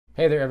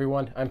Hey there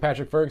everyone, I'm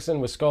Patrick Ferguson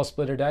with Skull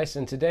Splitter Dice,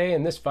 and today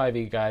in this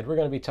 5e guide we're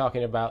going to be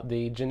talking about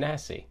the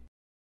Genasi.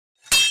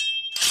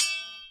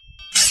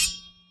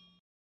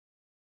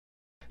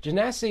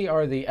 Genasi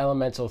are the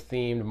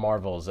elemental-themed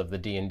marvels of the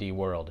D&D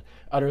world.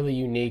 Utterly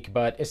unique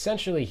but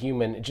essentially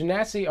human,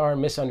 Genasi are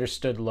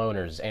misunderstood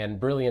loners and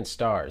brilliant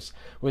stars.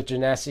 With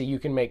Genasi you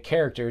can make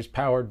characters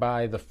powered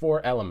by the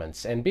four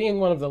elements, and being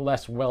one of the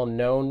less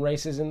well-known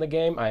races in the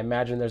game, I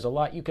imagine there's a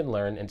lot you can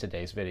learn in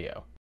today's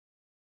video.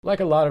 Like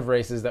a lot of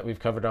races that we've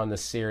covered on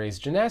this series,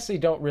 Genasi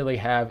don't really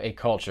have a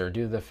culture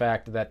due to the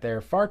fact that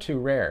they're far too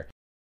rare.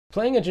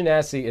 Playing a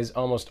Genasi is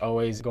almost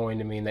always going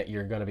to mean that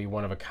you're going to be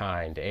one of a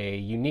kind, a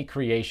unique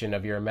creation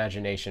of your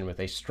imagination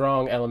with a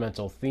strong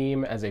elemental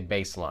theme as a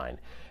baseline.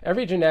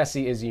 Every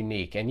Genasi is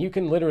unique, and you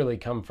can literally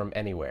come from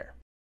anywhere.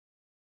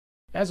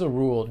 As a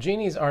rule,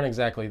 genies aren't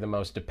exactly the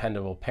most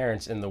dependable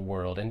parents in the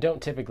world and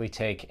don't typically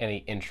take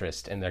any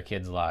interest in their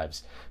kids'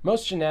 lives.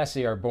 Most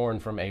Genasi are born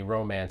from a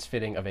romance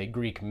fitting of a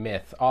Greek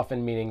myth,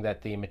 often meaning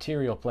that the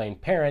material plane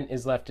parent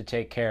is left to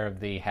take care of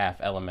the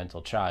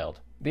half-elemental child.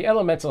 The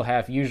elemental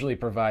half usually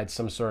provides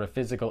some sort of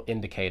physical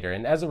indicator,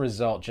 and as a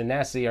result,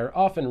 Genasi are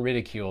often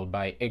ridiculed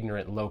by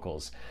ignorant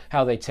locals.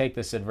 How they take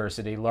this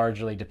adversity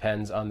largely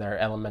depends on their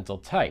elemental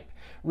type.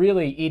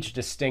 Really, each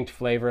distinct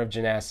flavor of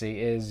Genasi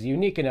is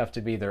unique enough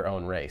to be their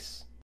own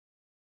race.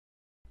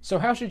 So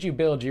how should you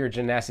build your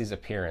Genasi's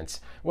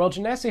appearance? Well,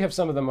 Genasi have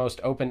some of the most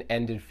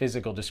open-ended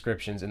physical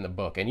descriptions in the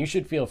book, and you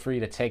should feel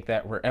free to take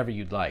that wherever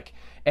you'd like.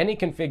 Any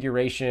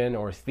configuration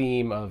or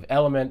theme of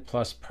element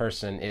plus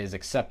person is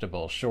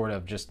acceptable, short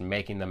of just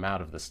making them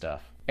out of the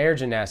stuff. Air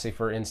Genasi,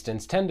 for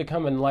instance, tend to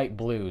come in light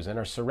blues and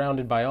are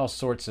surrounded by all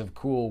sorts of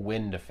cool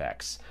wind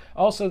effects.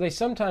 Also, they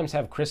sometimes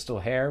have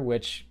crystal hair,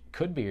 which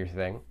could be your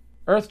thing.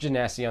 Earth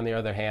Genasi, on the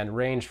other hand,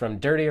 range from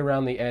dirty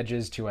around the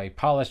edges to a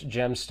polished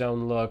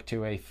gemstone look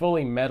to a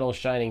fully metal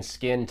shining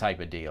skin type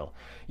of deal.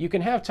 You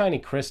can have tiny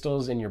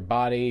crystals in your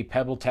body,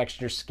 pebble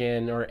texture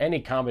skin, or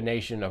any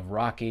combination of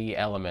rocky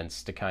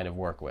elements to kind of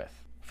work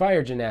with.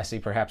 Fire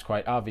Genasi, perhaps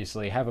quite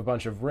obviously, have a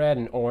bunch of red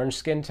and orange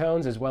skin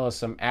tones as well as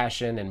some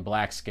ashen and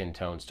black skin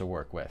tones to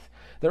work with.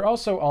 They're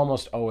also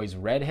almost always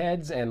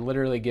redheads and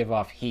literally give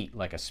off heat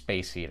like a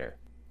space heater.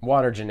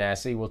 Water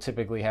Genasi will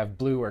typically have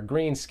blue or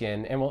green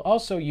skin and will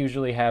also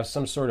usually have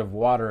some sort of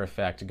water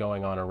effect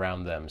going on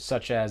around them,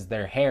 such as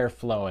their hair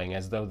flowing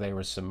as though they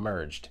were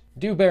submerged.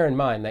 Do bear in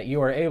mind that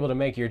you are able to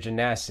make your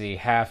Genasi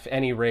half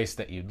any race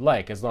that you'd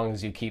like, as long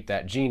as you keep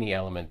that genie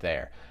element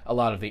there. A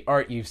lot of the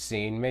art you've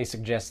seen may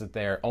suggest that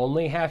they're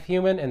only half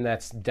human, and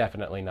that's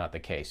definitely not the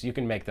case. You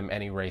can make them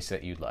any race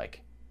that you'd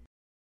like.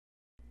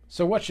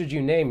 So what should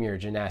you name your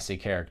Genasi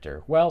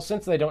character? Well,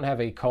 since they don't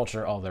have a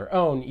culture all their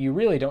own, you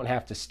really don't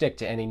have to stick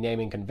to any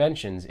naming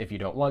conventions if you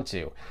don't want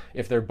to.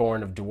 If they're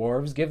born of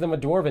dwarves, give them a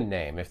dwarven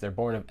name. If they're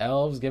born of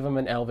elves, give them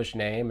an elvish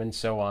name, and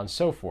so on and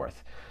so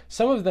forth.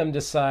 Some of them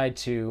decide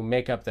to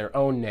make up their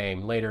own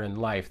name later in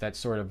life that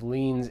sort of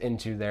leans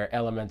into their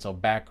elemental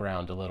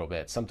background a little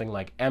bit, something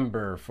like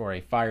Ember for a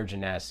fire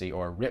Genasi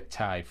or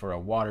Riptide for a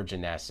water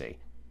Genasi.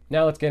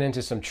 Now let's get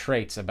into some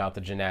traits about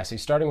the Genasi,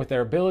 starting with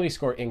their ability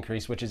score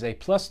increase, which is a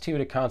 +2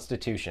 to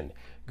Constitution.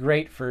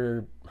 Great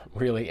for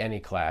really any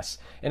class.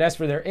 And as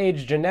for their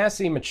age,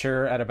 Genasi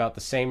mature at about the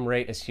same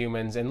rate as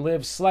humans and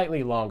live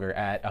slightly longer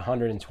at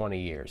 120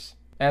 years.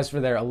 As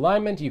for their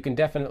alignment, you can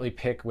definitely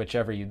pick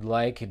whichever you'd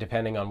like,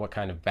 depending on what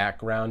kind of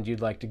background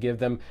you'd like to give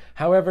them.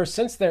 However,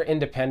 since they're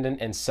independent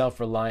and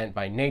self-reliant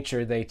by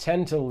nature, they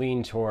tend to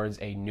lean towards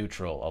a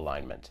neutral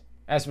alignment.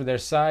 As for their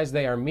size,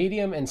 they are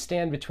medium and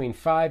stand between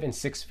 5 and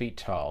 6 feet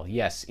tall,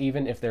 yes,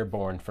 even if they're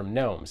born from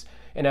gnomes.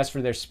 And as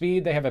for their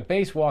speed, they have a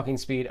base walking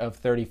speed of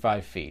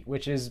 35 feet,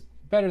 which is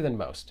better than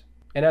most.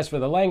 And as for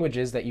the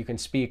languages that you can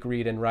speak,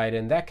 read, and write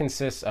in, that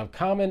consists of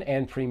Common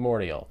and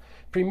Primordial.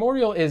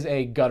 Primordial is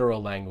a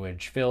guttural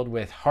language filled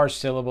with harsh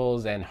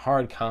syllables and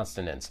hard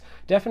consonants.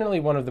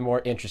 Definitely one of the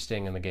more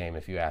interesting in the game,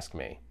 if you ask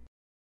me.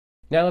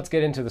 Now let's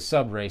get into the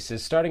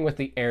sub-races, starting with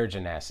the Air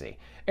Genasi.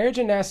 Air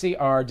Genasi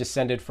are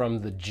descended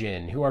from the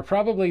Jinn, who are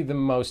probably the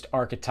most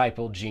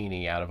archetypal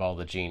genie out of all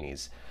the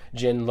genies.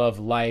 Jinn love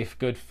life,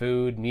 good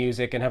food,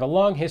 music, and have a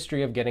long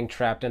history of getting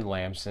trapped in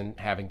lamps and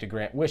having to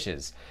grant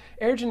wishes.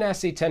 Air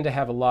Genasi tend to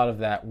have a lot of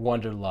that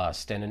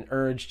wanderlust and an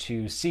urge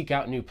to seek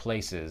out new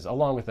places,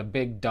 along with a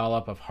big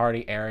dollop of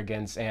hearty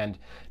arrogance and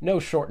no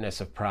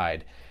shortness of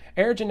pride.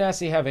 Air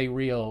Genasi have a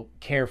real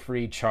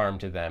carefree charm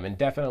to them and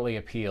definitely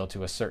appeal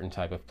to a certain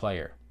type of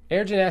player.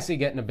 Air Genasi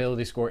get an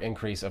ability score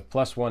increase of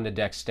 +1 to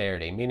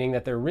Dexterity, meaning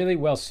that they're really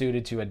well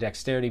suited to a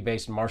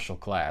Dexterity-based martial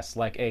class,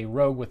 like a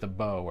rogue with a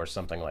bow or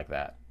something like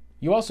that.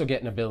 You also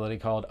get an ability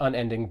called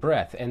Unending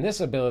Breath, and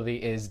this ability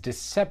is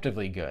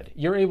deceptively good.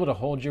 You're able to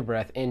hold your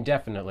breath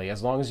indefinitely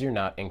as long as you're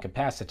not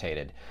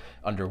incapacitated.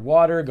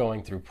 Underwater,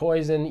 going through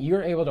poison,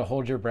 you're able to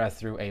hold your breath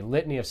through a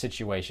litany of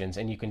situations,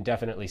 and you can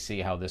definitely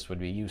see how this would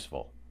be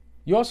useful.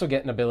 You also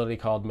get an ability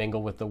called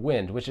Mingle with the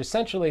Wind, which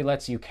essentially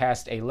lets you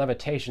cast a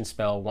levitation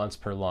spell once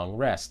per long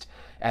rest.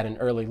 At an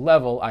early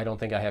level, I don't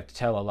think I have to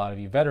tell a lot of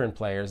you veteran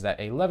players that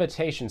a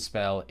levitation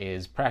spell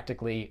is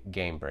practically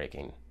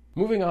game-breaking.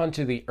 Moving on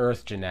to the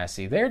Earth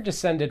Genasi, they're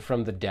descended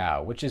from the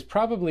Dao, which is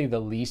probably the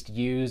least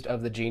used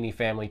of the genie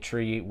family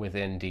tree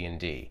within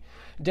D&D.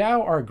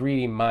 Dao are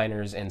greedy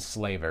miners and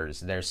slavers.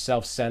 They're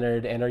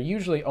self-centered and are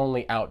usually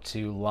only out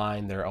to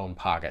line their own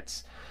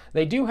pockets.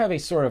 They do have a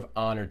sort of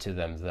honor to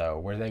them, though,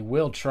 where they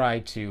will try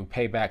to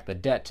pay back the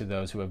debt to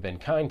those who have been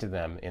kind to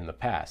them in the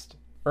past.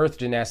 Earth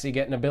Genasi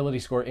get an ability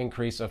score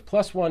increase of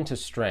 +1 to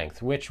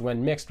Strength, which,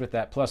 when mixed with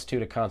that +2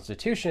 to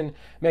Constitution,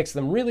 makes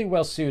them really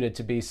well suited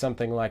to be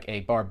something like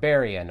a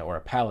Barbarian or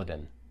a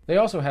Paladin. They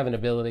also have an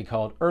ability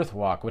called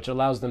Earthwalk, which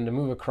allows them to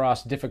move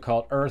across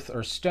difficult earth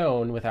or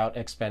stone without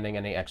expending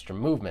any extra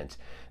movement.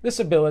 This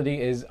ability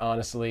is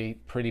honestly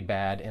pretty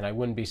bad, and I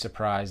wouldn't be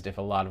surprised if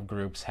a lot of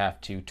groups have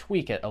to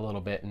tweak it a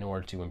little bit in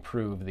order to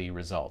improve the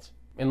result.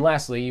 And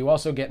lastly, you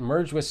also get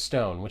Merge with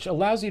Stone, which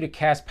allows you to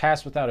cast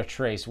Pass Without a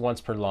Trace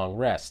once per long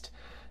rest.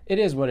 It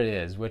is what it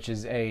is, which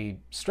is a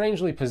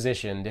strangely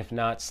positioned, if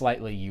not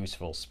slightly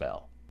useful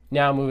spell.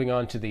 Now moving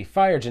on to the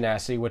Fire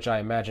Genasi, which I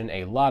imagine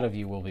a lot of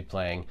you will be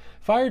playing.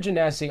 Fire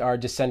Genasi are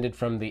descended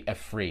from the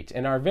Efreet,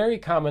 and are very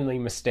commonly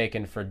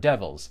mistaken for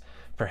devils.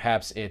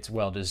 Perhaps it's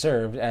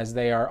well-deserved, as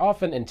they are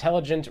often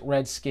intelligent,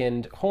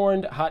 red-skinned,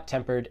 horned,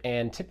 hot-tempered,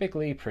 and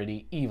typically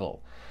pretty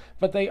evil.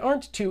 But they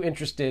aren't too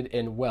interested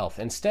in wealth.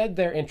 Instead,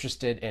 they're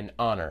interested in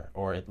honor,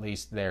 or at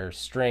least their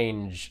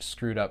strange,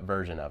 screwed-up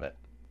version of it.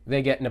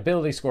 They get an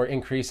ability score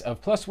increase of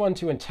 +1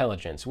 to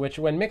Intelligence, which,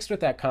 when mixed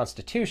with that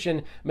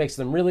Constitution, makes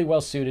them really well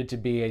suited to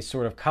be a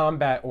sort of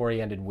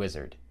combat-oriented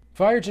wizard.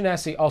 Fire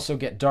Genasi also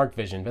get Dark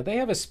Vision, but they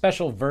have a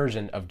special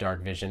version of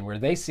Dark Vision where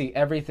they see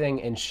everything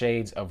in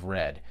shades of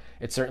red.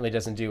 It certainly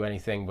doesn't do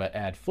anything but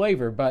add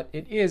flavor, but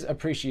it is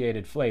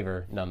appreciated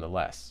flavor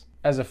nonetheless.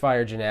 As a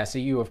Fire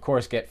Genasi, you of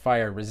course get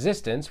Fire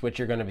Resistance, which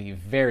you're going to be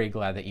very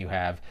glad that you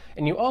have,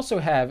 and you also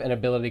have an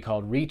ability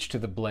called Reach to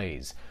the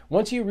Blaze.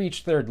 Once you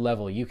reach 3rd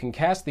level, you can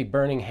cast the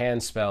Burning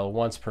Hand spell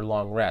once per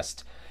long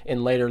rest.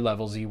 In later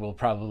levels, you will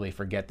probably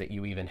forget that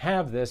you even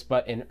have this,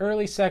 but in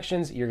early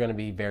sections, you're going to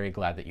be very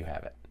glad that you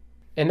have it.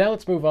 And now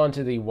let's move on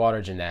to the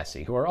Water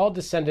Genasi, who are all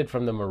descended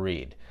from the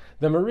Mareed.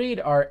 The Mareed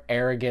are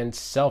arrogant,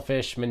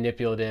 selfish,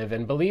 manipulative,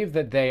 and believe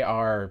that they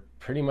are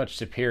pretty much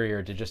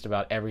superior to just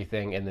about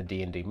everything in the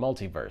D&D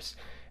multiverse.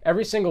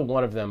 Every single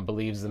one of them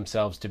believes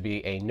themselves to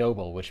be a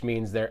noble, which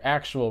means their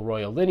actual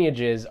royal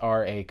lineages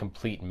are a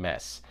complete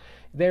mess.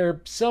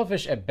 They're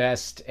selfish at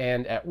best,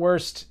 and at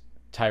worst,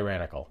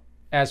 tyrannical.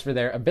 As for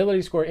their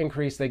ability score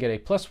increase, they get a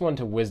 +1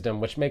 to Wisdom,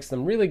 which makes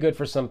them really good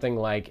for something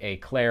like a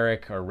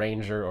Cleric, a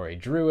Ranger, or a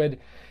Druid,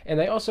 and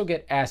they also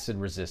get Acid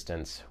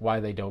Resistance. Why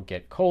they don't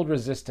get Cold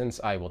Resistance,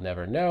 I will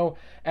never know.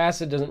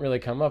 Acid doesn't really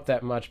come up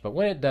that much, but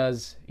when it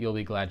does, you'll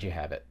be glad you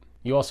have it.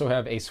 You also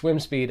have a swim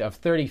speed of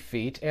 30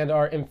 feet and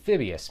are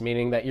amphibious,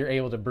 meaning that you're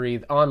able to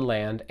breathe on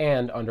land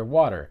and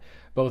underwater.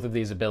 Both of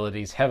these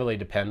abilities heavily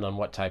depend on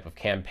what type of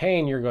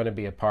campaign you're going to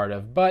be a part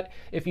of, but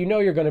if you know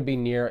you're going to be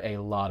near a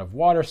lot of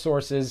water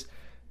sources,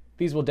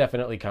 these will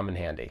definitely come in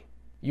handy.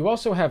 You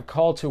also have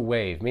Call to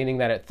Wave, meaning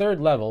that at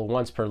 3rd level,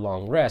 once per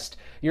long rest,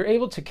 you're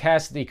able to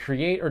cast the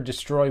Create or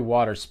Destroy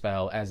Water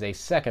spell as a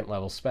 2nd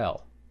level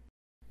spell.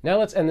 Now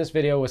let's end this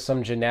video with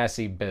some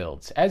Genasi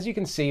builds. As you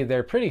can see,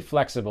 they're pretty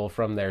flexible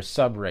from their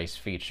sub-race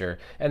feature,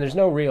 and there's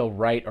no real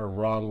right or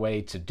wrong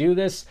way to do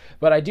this,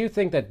 but I do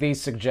think that these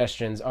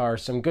suggestions are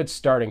some good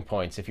starting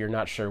points if you're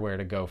not sure where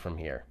to go from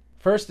here.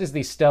 First is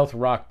the Stealth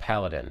Rock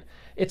Paladin.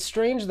 It's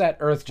strange that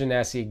Earth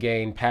Genasi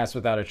gain Pass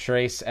Without a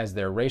Trace as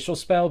their racial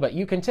spell, but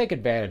you can take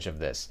advantage of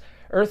this.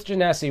 Earth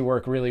Genasi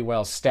work really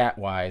well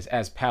stat-wise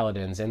as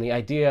paladins, and the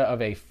idea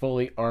of a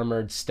fully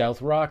armored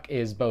stealth rock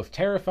is both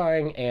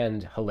terrifying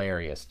and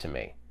hilarious to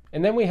me.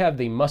 And then we have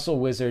the Muscle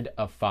Wizard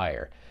of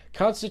Fire.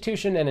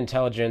 Constitution and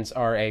Intelligence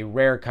are a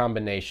rare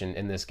combination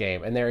in this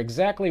game, and they're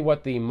exactly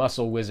what the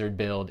Muscle Wizard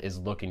build is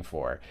looking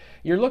for.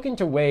 You're looking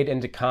to wade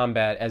into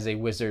combat as a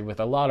wizard with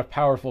a lot of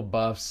powerful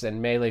buffs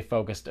and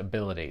melee-focused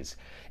abilities.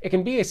 It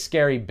can be a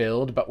scary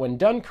build, but when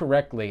done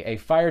correctly, a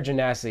Fire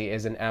Genasi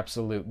is an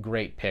absolute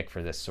great pick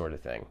for this sort of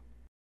thing.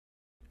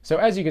 So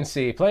as you can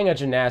see, playing a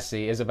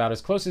Genasi is about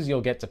as close as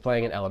you'll get to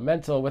playing an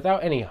Elemental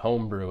without any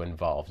homebrew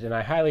involved, and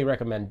I highly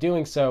recommend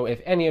doing so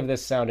if any of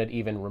this sounded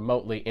even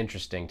remotely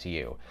interesting to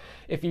you.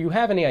 If you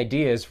have any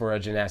ideas for a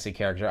Genasi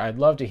character, I'd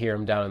love to hear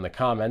them down in the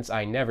comments.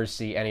 I never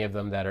see any of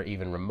them that are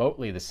even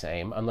remotely the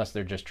same, unless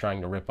they're just trying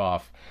to rip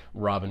off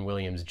Robin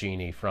Williams'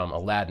 genie from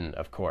Aladdin,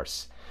 of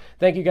course.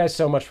 Thank you guys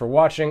so much for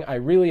watching. I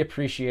really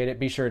appreciate it.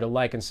 Be sure to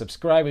like and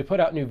subscribe. We put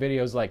out new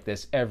videos like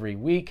this every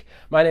week.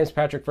 My name's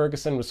Patrick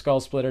Ferguson with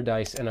Skull Splitter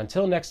Dice, and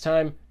until next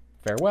time,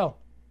 farewell.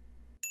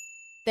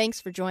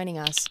 Thanks for joining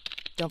us.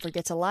 Don't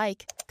forget to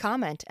like,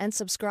 comment, and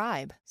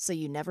subscribe so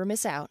you never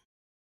miss out.